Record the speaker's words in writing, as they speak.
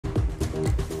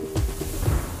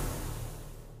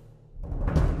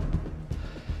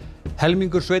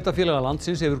Helmingur sveitarfélaga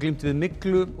landsins hefur glímt við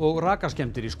myglu og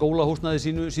rakaskemmdir í skólahúsnæði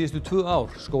sínu síðustu 2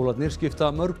 ár. Skólarnir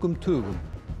skipta mörgum tugum.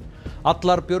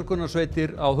 Allar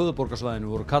björgunarsveitir á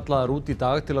höfuðborgarsvæðinu voru kallaðar út í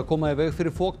dag til að koma í veg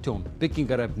fyrir foktjón.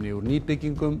 Byggingarefni úr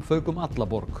nýbyggingum fauk alla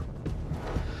borg.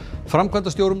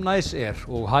 Framkvæmdastjórum Air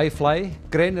og Fly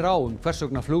greinir á hvers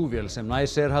vegna flugvél sem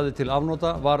Air hafði til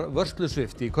afnota var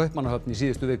vörslusvipt í Kaupmannahöfn í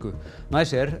síðustu viku.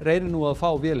 Air reynir nú að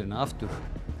fá vélina aftur.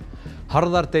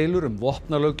 Harðar deilur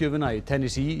vopnalöggjöfina í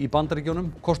Tennessee í Bandaríkjunum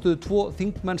kostuðu 2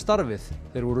 þingmenn starfið.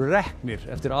 Þeir voru reknir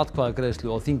eftir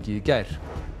atkvæðagreiðslu á þingi í gær.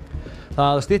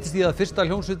 Það styttist í að fyrsta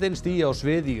hljómsveitin stígi á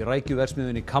svið í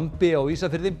rækjuverksmiðjunni Kambi á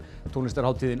Ísafirði.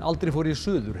 Tónlistarhátíðin Aldrei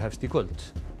suður hefst í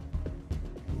kvöld.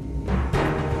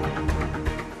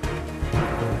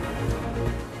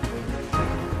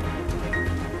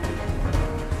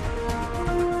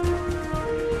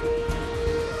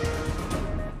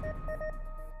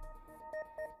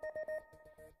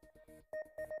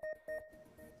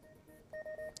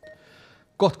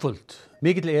 Gott kvöld.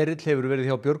 Mikill erill hefur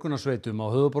verið hjá björgunarsveitum á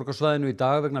höfuðborgarsvæðinu í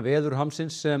dag vegna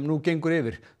veðurhamsins sem nú gengur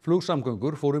yfir.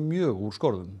 Flugsamgöngur fóru mjög úr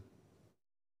skorðum.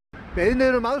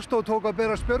 Beiðnir aðstoð tók að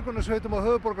berast björgunarsveitum á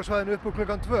höfuðborgarsvæðinu upp úr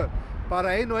klukkan 2.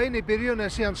 Bara ein og ein í byrjun en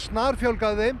síðan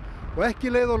snarfjölgaði þeim og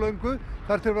ekki leið á löngu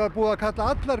þar til var búið að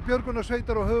kalla allar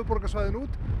björgunarsveitar á höfuðborgarsvæðinu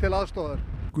út til aðstoðar.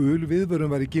 Gul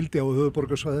viðvörun var í gildi á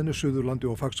höfuðborgarsvæðinu, Suðurlandi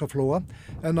og Faxaflóa,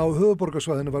 en á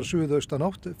höfuðborgarsvæðinu var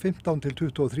suðaustanátt 15 til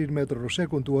 23 metrar á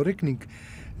sekúndu og rigning,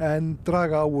 en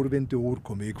draga á úr vindi og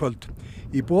úrkomi í kvöld.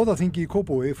 Í þingi í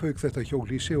Kópavogi fauk þetta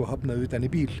hjólhýsi og hafnaði utan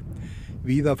í bíl.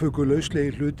 Víða fuku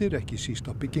lauslegir hlutir, ekki síst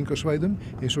á byggingasvæðum,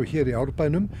 eins og hér í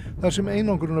Árbænum, þar sem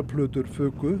einangrunarplötur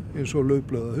fuku eins og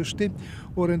laufblöð á hausti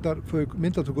og reyndar fauk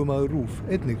myndatökumaður RÚV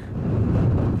einnig.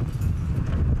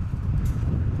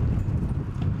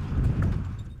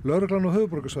 Lögreglan á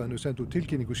höfuðborgarsvæðinu sendu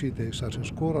tilkynningu síðdegis þar sem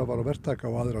skorað var á verktaka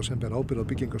og aðra sem ber ábyrgð á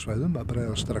byggingasvæðum að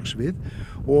bregðast strax við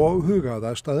og huga að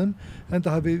aðstæðum,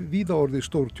 enda hafi víða orðið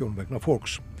stórtjón vegna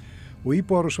foks. Og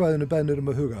íbúar á svæðinu beðnir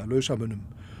að huga að lausamunum.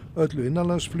 Öllu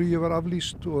innanlandsflugi var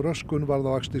aflýst og röskun varð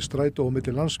á akstri strætó á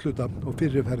milli landshluta og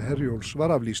fyrri ferð Herjólfs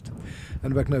var aflýst.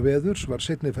 En vegna veðurs var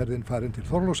seinni ferðin farin til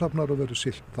Þorlákshafnar og verður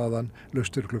siglt þaðan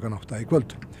laustur klukkan 8 í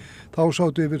kvöld. Þá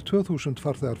sátu yfir 2000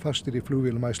 farþegar fastir í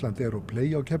flugvélum Aldrei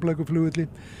og á Keflavíkurflugvelli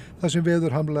þar sem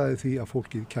veður hamlaði því að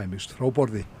fólkið kæmist frá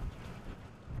borði.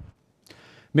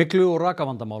 Myglu og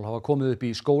rakavandamál hafa komið upp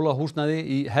í skólahúsnæði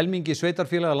í helmingi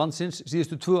sveitarfélaga landsins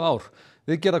síðustu 2 ár.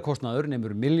 Viðgerðarkostnaður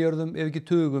nemur milljörðum ef ekki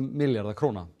tugum milljarða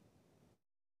króna.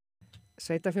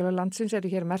 Sveitarfélag landsins eru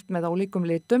hér merkt með ólíkum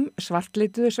litum.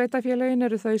 Svartlituðu sveitarfélögin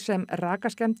eru þau sem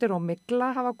rakaskemmdir og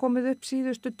mygla hafa komið upp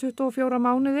síðustu 24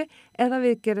 mánuði eða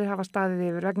viðgerðir hafa staðið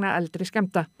yfir vegna eldri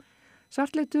skemmta.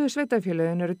 Svartlituðu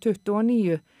sveitarfélögin eru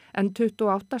 29 en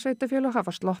 28 sveitarfélög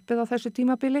hafa sloppið á þessu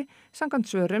tímabili samkvæmt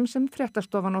svörum sem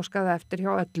fréttastofan óskaði eftir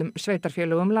hjá öllum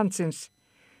sveitarfélögum landsins.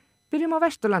 Byrjum á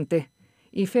Vesturlandi.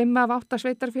 Í 5 af 8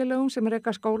 sveitarfélögum sem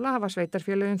reka skóla hafa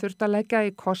sveitarfélögin þurft að leggja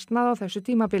í kostnað á þessu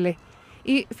tímabili.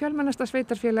 Í fjölmennasta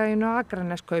sveitarfélaginu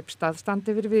Akraneskaupstað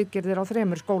standi yfir viðgerðir á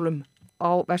 3 skólum.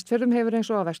 Á Vestfjörðum hefur eins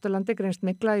og á Vesturlandi greinst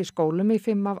mygla í skólum í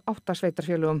 5 af 8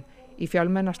 sveitarfélögum. Í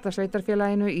fjölmennasta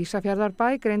sveitarfélaginu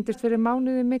Ísafjarðarbæ greindist fyrir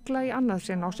mánuði mygla í annað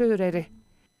sinn á Suðureyri.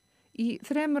 Í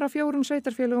 3 af 4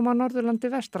 sveitarfélögum á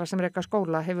Norðurlandi vestra sem reka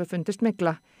skóla hefur fundist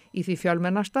mygla. Í því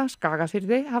fjölmennasta,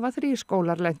 Skagafirði, hafa 3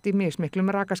 skólar lent í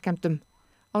mismiklum rakaskemmdum.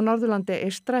 Á Norðurlandi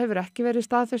eystra hefur ekki verið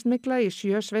staðfest mygla í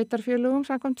 7 sveitarfélögum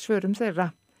samkvæmt svörum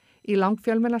þeirra. Í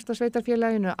langfjölmennasta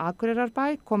sveitarfélaginu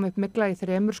Akureyrarbæ kom upp mygla í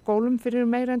 3 skólum fyrir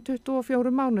meira en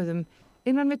 24 mánuðum.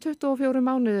 Innan við 24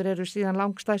 mánuður eru síðan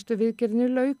langstæstu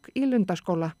viðgerðinni lauk í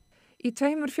Lundaskóla. Í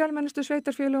 2 fjölmennustu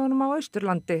sveitarfélögunum á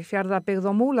Austurlandi, Fjarðabyggð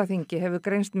og Múlaþingi hefur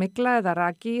greinst mygla eða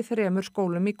raki í 3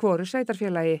 skólum í hvoru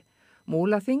sveitarfélagi.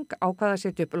 Múlaþing ákvað að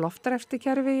setja upp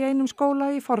loftræstikerfi í einum skóla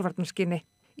í forvarnarskyni.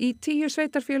 Í 10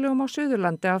 sveitarfélögum á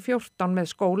Suðurlandi af 14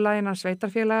 með skóla innan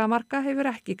sveitarfélagamarka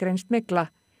hefur ekki greinst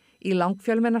mygla. Í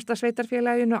langfjölmennasta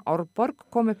sveitarfélaginu Árborg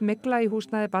kom upp mygla í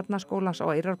húsnæði barnaskólans á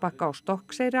Eyrarbakka á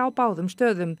Stokkseyri á báðum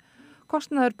stöðum.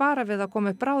 Kostnaður bara við að koma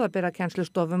upp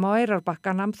bráðabirgðakennslustofum á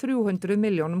Eyrarbakka nam 300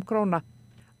 milljónum króna.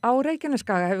 Á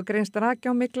Reykjaneskaga hefur greinst raki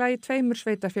á mygla í 2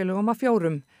 sveitarfélögum af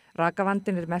 4.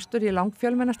 Rakavandinn mestur í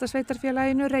langfjölmennasta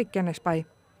sveitarfélaginu Reykjanesbæ.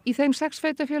 Í þeim 6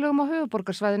 sveitarfélögum á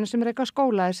höfuðborgarsvæðinu sem reka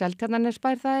skóla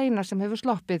Seltjarnarnesbær það eina sem hefur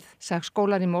sloppið. 6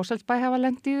 skólar í Mosfellsbæ hafa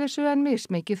lent í þessu en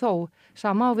mismikið þó.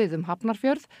 Sama á við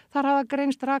Hafnarfjörð, þar hafa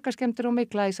greinst rakaskemmdir og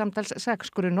mygla í samtals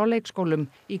 6 grunn- og leikskólum.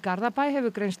 Í Garðabæ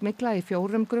hefur greinst mygla í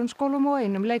 4 grunnskólum og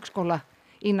 1 leikskóla.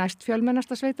 Í næst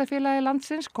fjölmennasta sveitarfélagi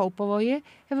landsins, Kópavogi,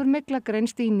 hefur mygla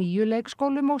greinst í 9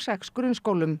 leikskólum og 6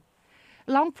 grunnskólum.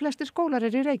 Langflestir skólar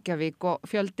í Reykjavík og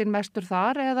fjöldinn mestur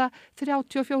þar eða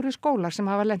 34 skólar sem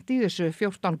hafa lent í þessu,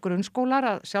 14 grunnskólar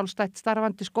að sjálfstætt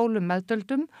starfandi skólum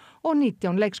meðtöldum og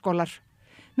 19 leikskólar.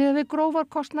 Miðað við grófar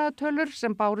kostnaðartölur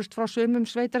sem bárust frá sumum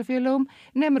sveitarfélögum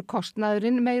nemur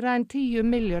kostnaðurinn meira en 10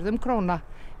 milljörðum króna.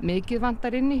 Mikið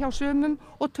vantar inni hjá sumum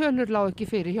og tölur lá ekki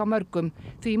fyrir hjá mörgum.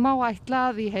 Því má ætla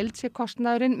að í heild sé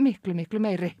kostnaðurinn miklu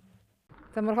meiri.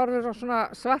 Þegar maður horfir á svona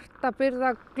svarta byrða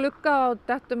glugga og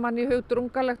dettur mann í hug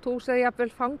drungalegt hús eða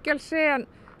jafnvel fangelsi, en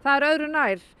það er öðru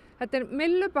nær. Þetta er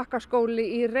Myllubakkaskóli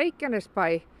í Reykjanesbæ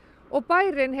og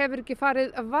bærinn hefur ekki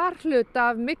farið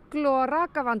varhluta af myglu og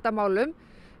rakavandamálum.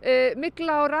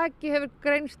 Mygla og raki hefur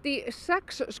greinst í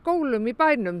 6 skólum í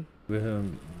bænum. Við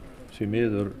höfum því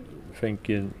miður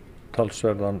fengið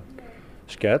talsverðan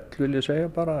skell, vil ég segja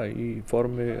bara, í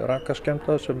formi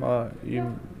rakaskemmda sem að í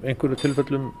einhverju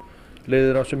tilfellum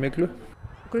leiðir af sem myglu.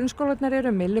 Grunnskólarnir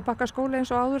eru Myllubakkaskóli eins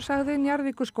og áður sagði,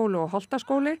 Njarðvíkurskóli og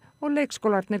Holtaskóli og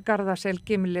leikskólarnir Garðasel,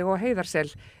 Gimli og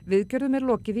Heiðarsel. Viðgerðum er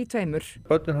lokið í 2.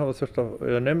 Börnin hafa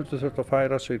nemendur þurft að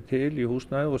færa sig til í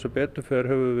húsnæði og sem betur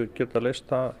fer höfum við getað leyst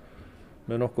það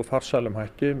með nokkuð farsælum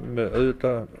hætti, með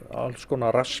auðvitað alls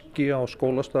konar raski á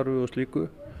skólastarfi og slíku.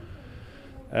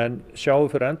 En sjáum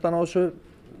fyrir endan á þessu,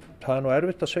 það er nú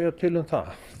erfitt að segja til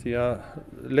það, því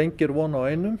að lengir von á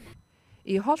einum.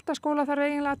 Í Holtaskóla þarf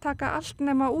eiginlega að taka allt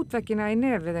nema útveggina í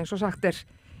nefið eins og sagt er.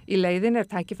 Í leiðin er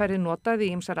tækifærið notað í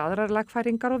ýmsar aðrar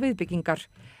lagfæringar og viðbyggingar.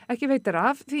 Ekki veitir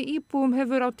af því íbúum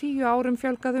hefur á 10 árum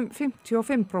fjölgað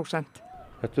 55%.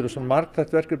 Þetta eru svona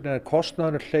margþætt verkefni en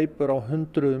kostnaðurinn hleypur á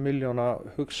 100 milljóna,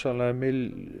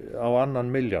 hugsanlega á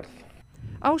annan milljarð.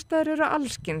 Ástæður eru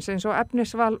allskins eins og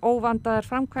efnisval, óvandaðar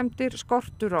framkvæmdir,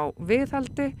 skortur á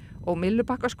viðhaldi og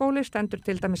Myllubakkaskóli stendur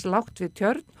til dæmis lágt við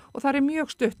tjörn og það er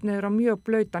mjög stutt niður á mjög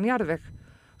blautan jarðveg.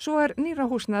 Svo er nýra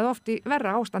húsnæði oft í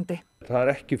verra ástandi. Það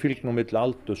er ekki fylgni á milli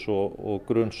aldurs og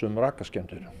grunns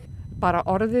rakaskemmdir. Bara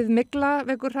orðið mygla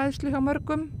vekur hræðslu hjá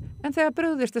mörgum, en þegar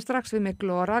brugðist er strax við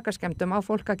myglu og rakaskemmdum á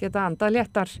fólk að geta andað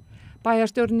léttar.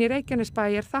 Bæjarstjórinn í Reykjanesbæ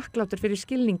er þakklátur fyrir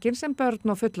skilningin sem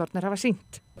börn og fullorðnir hafa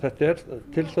sýnt. Þetta er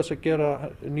til þess að gera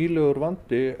nýlegur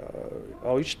vandi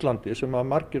á Íslandi sem að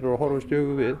margir eru að horfast í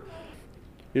augu við.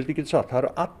 Ég held ekki satt, það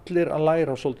eru allir að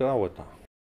læra svolítið á þetta.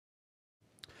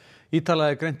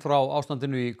 Ítarlega er greint frá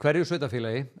ástandinu í hverju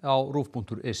sveitarfélagi á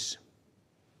rúv.is.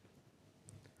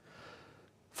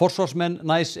 Forsvarsmenn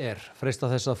Næs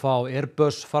freista þess að fá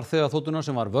Airbus farþegaþotuna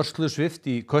sem var vörslusvipt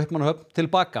í Kaupmannahöfn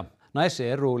tilbaka. Næs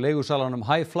og leigusalanum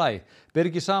Hi-Fly ber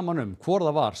ekki saman hvor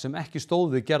það var sem ekki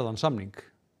stóð við gerðan samning.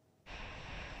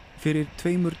 Fyrir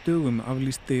 2 dögum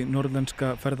aflýsti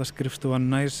norðlenska ferðaskrifstofan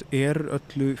Næs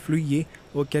öllu flugi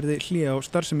og gerði hlé á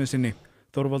starfsemi sinni.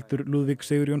 Þorvaldur Lúðvík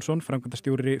Sigurjónsson,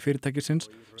 framkvæmdastjóri fyrirtækisins,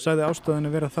 sagði ástæðan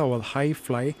að vera þá að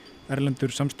Hi-Fly,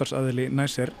 erlendur samstarfsaðili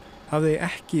Næs hafði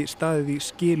ekki staðið í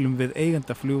skilum við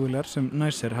eiganda flugvélar sem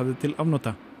Næs hafði til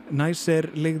afnota. Næs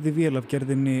leigði vél af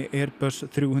gerðinni Airbus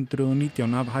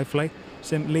 319 af Hi-Fly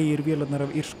sem leigir vélarnar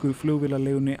af írsku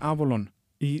flugvélaleigunni Avolon.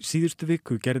 Í síðustu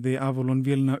viku gerði Avolon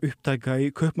vélina upptæka í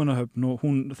Kaupmannahöfn og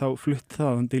hún þá flutt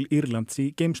þaðan til Írlands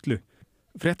í geymslu.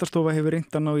 Fréttastofa hefur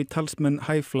reynt að ná í talsmenn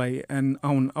Hi-Fly en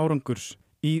án árangurs.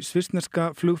 Í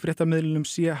svissneska flugfréttamiðlunum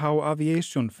CH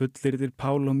Aviation fullyrðir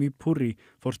Paolo Mipuri,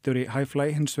 forstjóri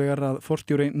Hi-Fly, hins vegar að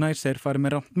forstjóri Næs fari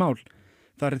með rangt mál.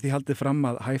 Þar því haldið fram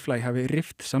að Hi-Fly hafi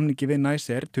rift samningi við Næs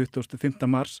 25.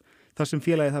 mars þar sem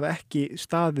félagið hafi ekki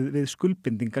staðið við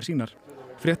skuldbindingar sínar.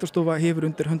 Fréttastofa hefur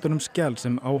undir höndunum skjal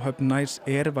sem áhöfn Næs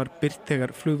var birt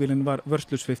þegar flugvélin var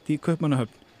vörslusvipt í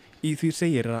Kaupmannahöfn. Í því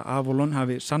segir að Avolon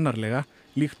hafi sannarlega,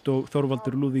 líkt og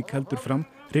Þorvaldur Lúðvík heldur fram,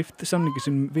 rift samningi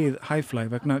sínum við Hi-Fly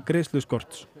vegna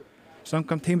greiðsluskorts.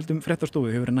 Samkvæmt heimildum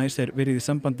fréttastofu hefur Næs verið í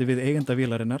sambandi við eiganda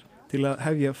vélarinnar til að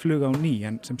hefja flug á ný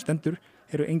en sem stendur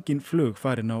eru engin flug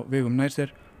farin á vegum Næs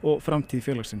og framtíð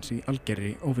félagsins í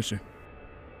algerri óvissu.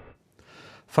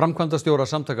 Framkvæmdastjóra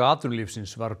samtaka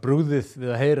atvinnulífsins var brugðið við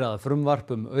að heyra að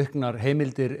frumvarp auknar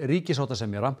heimildir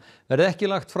ríkissáttarsemjara verði ekki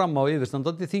lagt fram á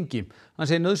yfirstandandi þingi. Hann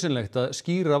segir nauðsynlegt að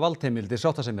skýra valdheimildir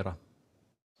sáttasemjara.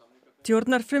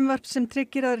 Stjórnarfrumvarp sem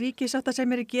tryggir að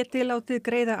ríkissáttarsemjari geti látið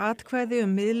greiða atkvæði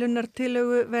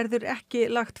miðlunartillögu verður ekki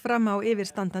lagt fram á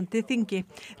yfirstandandi þingi.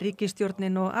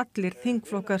 Ríkisstjórnin og allir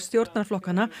þingflokkar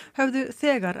stjórnarflokkana höfðu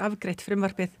þegar afgreitt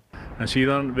frumvarpið. En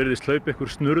síðan virðist hlaupa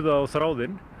ykkur snurða á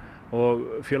þráðinn og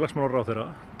félagsmálaráðherra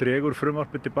dregur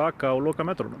frumvarpið tilbaka á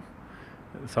lokametrunum.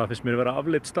 Það finnst mér vera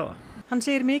afleidd staða. Hann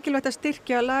segir mikilvægt að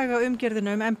styrkja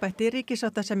lagaumgjörðina embætti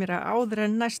ríkissáttarsemjara áður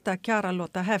en næsta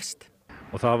kjaralota hefst.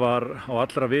 Og það var á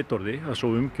allra vitorði að svo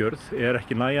umgjörð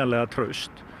ekki nægjanlega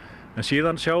traust. En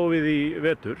síðan sjáum við í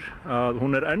vetur að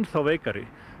hún ennþá veikari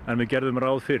en við gerðum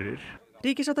ráð fyrir.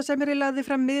 Ríkissáttarsemjari lagði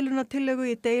fram miðlunartillögu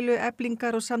í deilu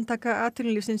Eflingar og samtaka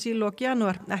atvinnulífsins í lok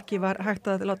janúar. Ekki var hægt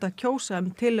að láta kjósa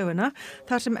tillöguna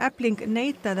þar sem Efling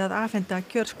neitaði að afhenda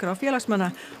kjörskrá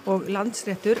félagsmanna og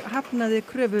Landsréttur hafnaði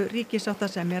kröfu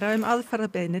ríkissáttarsemjara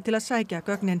aðferðarbeiðni til að sækja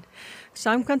gögnin.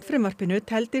 Samkvæmt frumvarpinu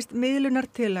teldist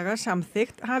miðlunartillaga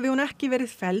samþykkt hafi hún ekki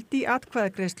verið felld í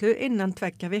atkvæðagreiðslu innan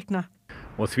 2 vikna.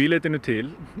 Og því leytinu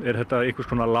til þetta einhvers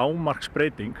konar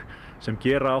lágmarksbreyting sem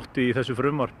gera átti í þessu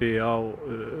frumvarpi á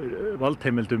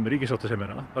valdheimildum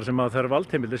ríkissáttarsemjara, þar sem að þær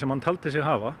valdheimildir sem hann taldi sig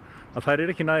hafa, að þær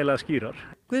ekki nægilega skýrar.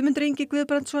 Guðmundur Ingi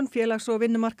Guðbrandsson, félags- og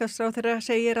vinnumarkaðsráðherra,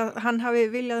 segir að hann hafi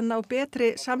viljað ná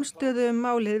betri samstöðu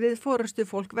málið við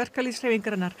forystufólk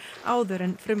verkalýðshreyfingarinnar áður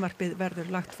en frumvarpið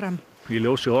verður lagt fram. Í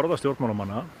ljósi orða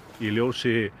stjórnmálamanna, í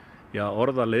ljósi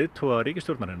orða leiðtoga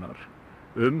ríkisstjórnarinnar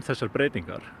þessar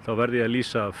breytingar, þá verði ég að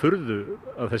lýsa furðu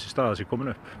að þessi staða sé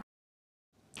komin upp.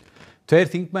 2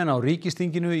 þingmenn á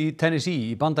ríkisþinginu í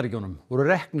Tennessee í Bandaríkjunum voru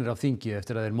reknir af þingi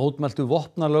eftir að þeir mótmæltu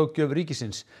vopnalöggjöf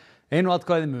ríkisins. Einu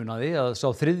atkvæði munaði að sá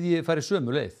 3. færi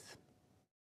sömu leið.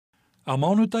 Á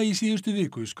mánudag í síðustu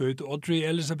viku skaut Audrey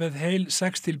Elizabeth Hale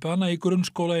 6 til bana í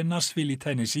grunnskóla í Nashville í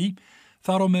Tennessee,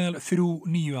 þar á meðal 3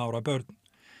 9 ára börn.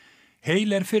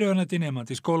 Hale fyrrverandi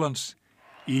nemandi skólans.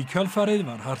 Í kjölfarið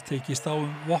var hart tekist á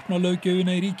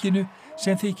vopnalöggjöfina í ríkinu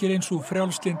sem þykir eins og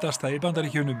frjálslyndasta í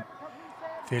Bandaríkjunum.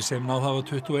 Þeir sem náð hafa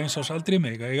 21 árs aldri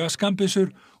mega eiga skambissur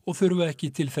og þurfa ekki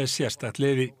til þess sérstakt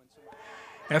leyfi.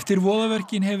 Eftir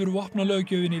voðaverkin hefur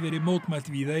vopnalöggjöfinni verið mótmælt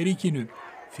víða í ríkinu.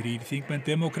 3 þingmenn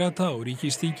demókrata og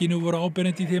ríkisþinginu voru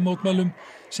áberandi í þeim mótmælum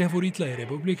sem fór illa í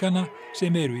repúblikana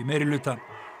sem eru í meirihluta.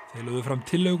 Þeir lögðu fram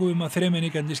tillögu að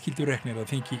þremenningarnir skyldu reknir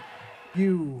að þingi.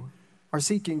 You are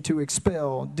seeking to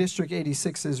expel District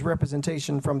 86's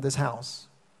representation from this house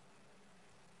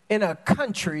in a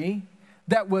country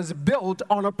that was built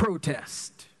on a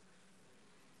protest.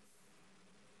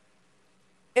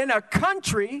 In a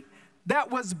country that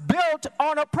was built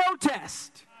on a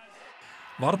protest.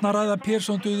 Varnaræða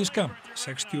Persson dugði skammt.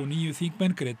 69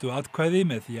 þingmenn greiddu atkvæði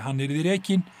með því að hann yrði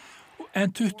rekinn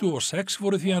en 26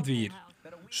 voru því andvígir.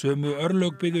 Sömu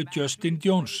örlög biðu Justin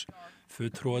Jones.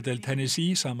 Fulltrúadeild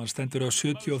Tennessee samanstendur af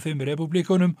 75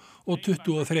 repúblikonum og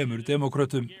 23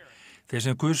 demókrötum. Þeir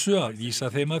sem kusu að vísa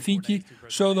þeim að þingi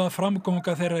sögðu að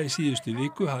framganga þeirra í síðustu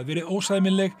viku hafi verið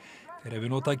ósæmileg. Þeir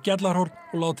hafi notað gjallarhorn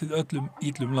og látið öllum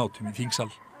illum látum í þingsal.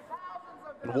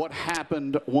 What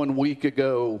happened 1 week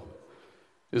ago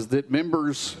is that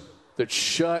members that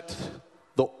shut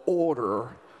the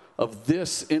order of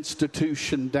this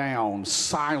institution down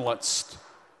silenced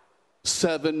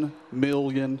 7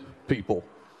 million people.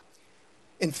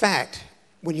 In fact,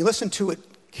 when you listen to it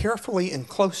carefully and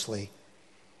closely,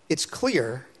 it's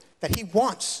clear that he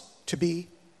wants to be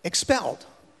expelled.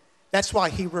 That's why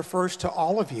he refers to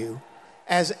all of you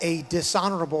as a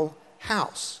dishonorable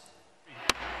house.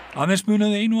 Aðeins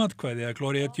munaði einu atkvæði að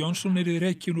Gloria Johnson yrði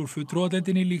rekin úr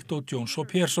fulltrúadeildinni líkt og Jones og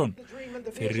Persson.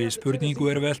 Þeirri spurningu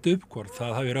velt upp hvort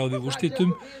það hafi ráðið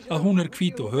úrslitum að hún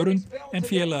hvít og hörund en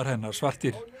félagar hennar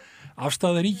svartir.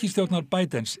 Afstaða ríkisstjórnar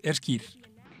Bidens skýr.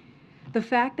 The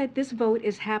fact that this vote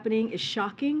is happening is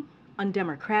shocking,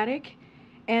 undemocratic,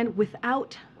 and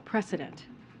without precedent.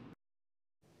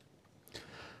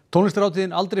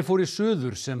 Tónlistarhátíðin Aldrei fór í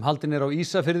suður sem haldin á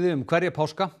Ísafirði hverja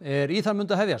páska í þann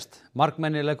mund að hefjast.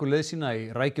 Markmenni leggur leið sína í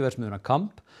rækjuverksmiðjuna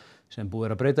Kamp sem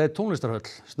búið að breyta í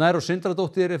tónlistarhöll. Snær og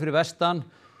Sindradóttir fyrir vestan.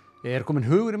 Komin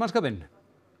hugur í mannskapinn?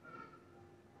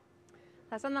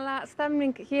 Það sannarlega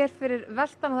stemning hér fyrir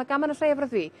vestan og það gaman að segja frá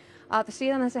því að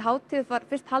síðan þessi hátíð var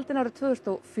fyrst haldin árið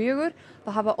 2004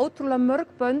 þá hafa ótrúlega mörg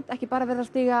bönd ekki bara verið að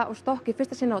stíga og stokka í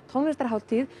fyrsta sinn á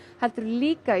tónlistarhátíð heldur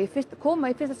líka koma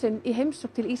í fyrsta sinn í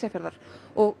heimsókn til Ísafjarðar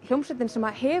og hljómsveitin sem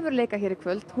hefur leikað hér í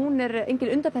kvöld, hún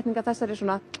engin undantekning af þessari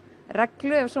svona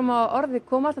reglu ef svo má orði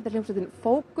komast. Þetta hljómsveitin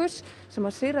Fókus sem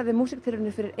sigraði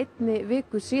músíktilraunir fyrir 1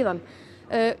 viku síðan.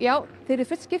 Já, þeir eru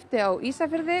fyrst skipti á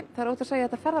Ísafirði. Það ótt að segja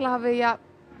að þetta ferðalag hafi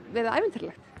verið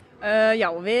ævintýrlegt. Já,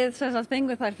 við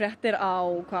fengum þær fréttir á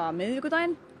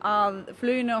miðvikudaginn að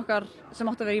fluginu okkar sem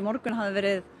átti að vera í morgun hafi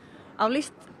verið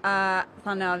aflýst.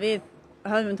 Þannig að við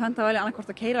höfum tvent að velja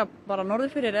annarkvort að keyra bara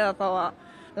norður fyrir eða þá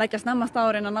að leggja snemma á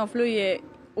reyna að ná flugi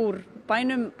úr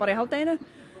bænum bara í hádeginu.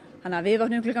 Þannig að við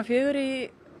vaknum klukkan 4 í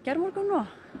gærmorgun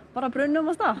og bara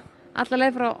brunnum á stað. Alla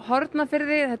leið frá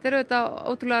Hornafirði, þetta auðvitað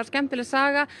ótrúlega skemmtileg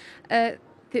saga.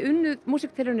 Þið unnuð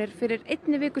músíktilraunir fyrir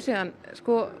 1 viku síðan.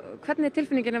 Hvernig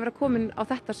tilfinningin að vera komin á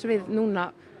þetta svið núna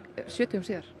 70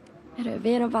 síðar? Við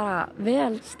erum bara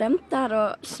vel stemdar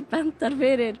og spenntar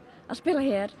fyrir að spila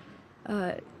hér.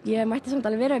 Ég mætti samt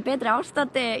alveg vera í betri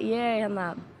ástandi. Ég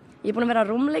er búin að vera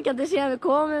rúmleikjandi síðan við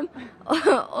komum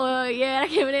og ég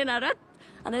ekki með neina rödd.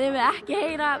 Þannig að við ekki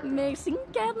heyra mig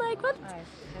syngja hérna í kvöld.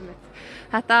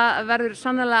 Þetta verður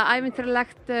sannlega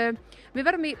ævintýralegt. Við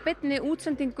verðum í beinni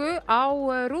útsendingu á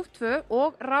RÚV 2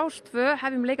 og Rás 2,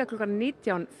 hefjum leika klukkan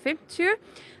 19:50.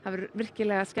 Það verður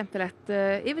virkilega skemmtilegt.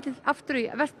 Yfirleitt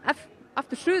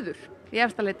aftur suður í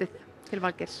efstaleitið til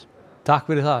Valgeirs.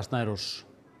 Takk fyrir það, Snærós.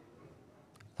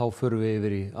 Þá förum við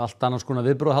yfir í allt annars konar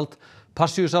viðbrögðahald.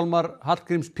 Passíusálmar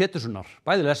Hallgríms Péturssonar,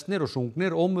 bæði lesnir og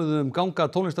sungnir, ómuðu ganga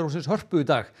tónlistarhússins Hörpu í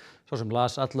dag. Sá sem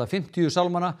las alla 50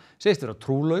 sálmana segist vera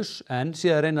trúlaus en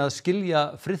sé að reyna að skilja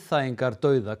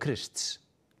friðþægingardauða Krists.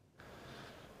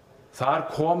 Þar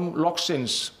kom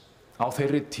loksins á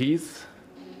þeirri tíð,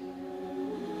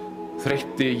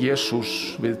 þreytti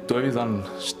Jesús við dauðan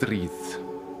stríð.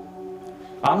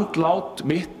 Andlát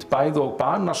mitt bæð og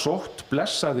banasótt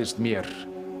blessaðist mér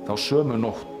þá sömu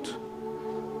nótt.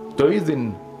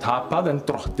 Dauðinn tapað en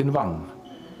drottinn vann,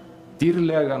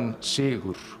 dýrlegan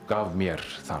sigur gaf mér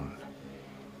þann.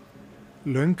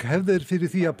 Löng hefðir fyrir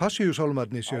því að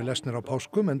passíusálmarnir séu lesnir á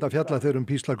páskum enda fjalla þeir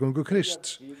píslagöngu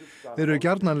Krists. Þeir eru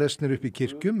gjarnan lesnir upp í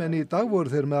kirkjum en í dag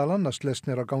voru þeir meðal annars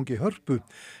lesnir á gangi Hörpu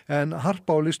en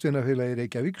harpa og listvinafélagi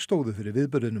Reykjavík stóðu fyrir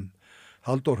viðburðinum.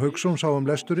 Halldór Hauksson sá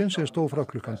lesturinn sem stóð frá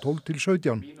klukkan 12 til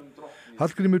 17.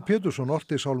 Hallgrímur Pétursson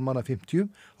orti sálmana 50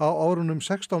 á árunum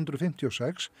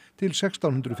 1656 til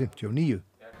 1659.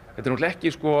 Þetta náttúrulega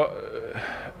ekki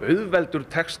auðveldur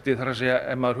texti þar að segja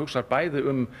ef maður hugsar bæði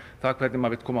það hvernig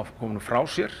maður vill koma frá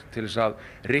sér til þess að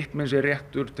ritminn sé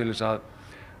réttur, til þess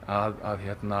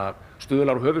að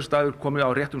stuðlar og höfuðstæður komið á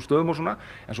réttum stöðum og svona,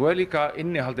 en svo líka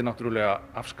innihaldið náttúrulega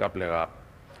afskaplega,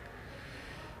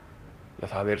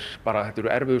 þetta eru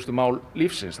erfiðustu mál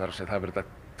lífsins, þar að segja það er verið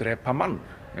að drepa mann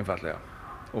einfaldlega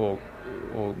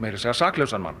og meira segja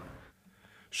saklausan mann.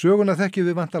 Söguna þekkjum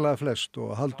við vantarlega flest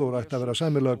og Halldór ætti að vera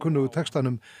sæmilega kunnugur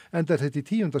textanum enda þetta í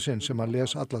 10. sinn sem hann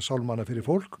les alla sálmana fyrir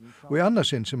fólk og í annað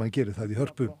sinn sem hann gerir það í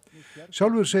Hörpu.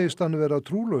 Sjálfur segist hann vera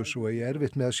trúlaus og eigi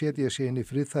erfitt með að setja sig inn í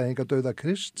friðþægingardauða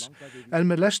Krists en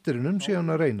með lesturinnum sé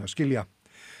hann að reyna að skilja.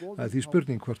 Það er því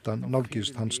spurning hvort hann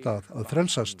nálgist hans stað að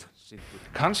frelsast.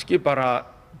 Kannski bara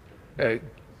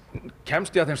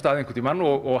kemst ég að þeim stað einhvern tímann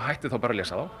og hætti þá bara að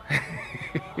lesa þá.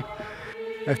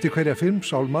 Eftir hverja 5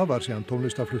 sálma var síðan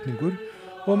tónlistarflutningur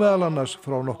og meðal annars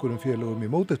frá nokkurum félögum í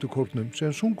mótettukórnum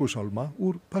sem sungu sálma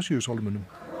úr passíusálmunum.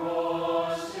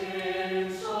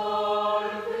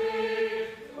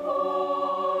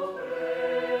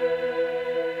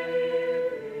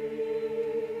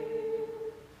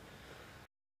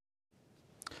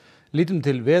 Lítum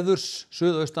til veðurs,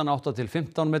 suðaustan 8 til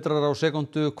 15 metrar á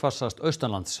sekundu, hvassast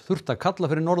austanlands. Þurrt að kalla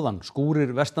fyrir norðan,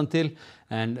 skúrir vestan til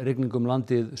en rigningum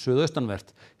landið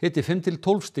suðaustanvert. Hiti 5 til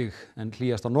 12 stig en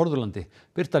hlýjast á Norðurlandi.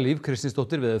 Birta Líf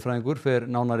Kristinsdóttir veðurfræðingur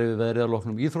fer nánar yfir veðrið að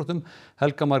loknum íþróttum.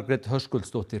 Helga Margrét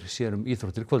Höskuldsdóttir sér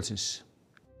íþróttir kvöldsins.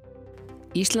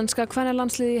 Íslenska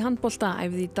kvennalandsliðið í handbolta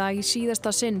æfði í dag í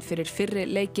síðasta sinn fyrir fyrri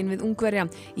leikinn við Ungverja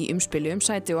í umspili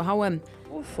sæti og HM.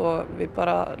 Og við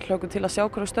bara hlökkum til að sjá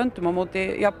hverju stöndum á móti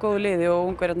jafngóðu liði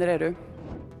og Ungverjarnir eru.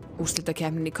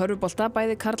 Úrslitakeppnin í körfubolta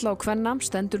bæði karla og kvenna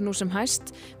stendur nú sem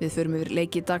hæst. Við förum yfir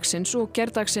leiki dagsins og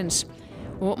gærdagsins.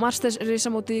 Og Masters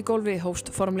risamótið í golfi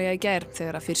hófst formlega í gær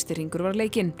þegar að fyrsti hringur var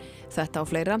leikinn. Þetta á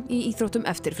fleira í íþróttum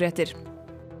eftir fréttir.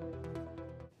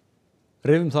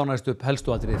 Rifum þá næst upp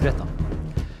helstu atriði frétta.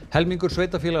 Helmingur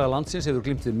sveitarfélaga landsins hefur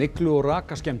glímt við myglu og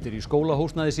rakaskemmdir í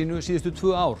skólahúsnæði sínu síðustu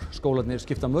 2 ár. Skólarnir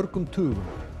skipta mörgum tugum.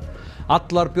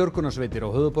 Allar björgunarsveitir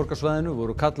á höfuðborgarsvæðinu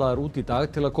voru kallaðar út í dag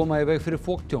til að koma í veg fyrir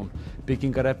foktjón.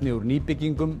 Byggingarefni úr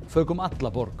nýbyggingum fauk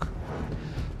alla borg.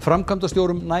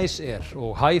 Framkvæmdastjórum Air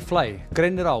og Fly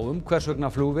greinir á hvers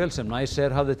vegna flugvél sem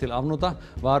Air hafði til afnota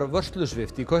var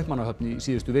vörslusvipt í Kaupmannahöfn í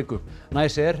síðustu viku.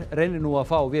 Air reynir nú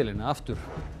að fá vélina aftur.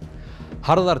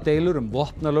 Harðar deilur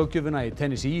vopnalöggjöfina í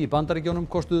Tennessee í Bandaríkjunum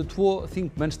kostuðu 2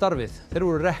 þingmenn starfið. Þeir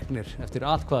voru reknir eftir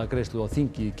atkvæðagreiðslu á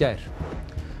þingi í gær.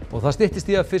 Og það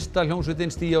styttist í að fyrsta hljómsveitin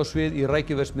stigi á svið í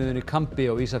rækjuverksmiðjunni Kambi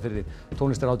á Ísafirði.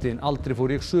 Tónlistarhátíðin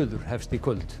Aldrei suður hefst í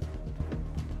kvöld.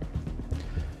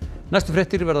 Næstu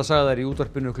fréttir verða sagðar í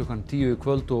útvarpinu klukkan 10 í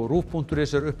kvöld og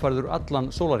RÚV.is uppfærður allan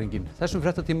sólarhringinn. Þessum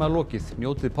fréttatíma er lokið.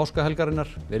 Njótið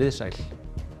páskahelgarinnar, verið sæl.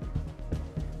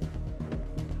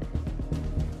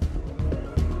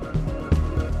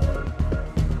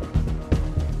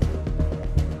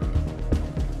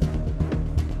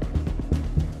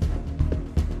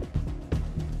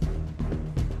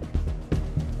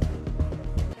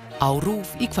 Á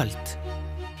RÚV í kvöld.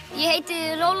 Ég heiti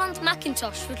Roland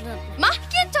McIntosh, fullnafni.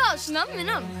 McIntosh? Nammi.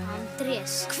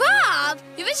 Andrés. Hvað?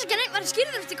 Ég vissi ekki að neitt var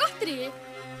skýrður eftir gotteríi.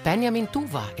 Benjamin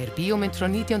Dúfa bíómynd frá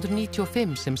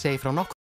 1995 sem segir frá nokkuð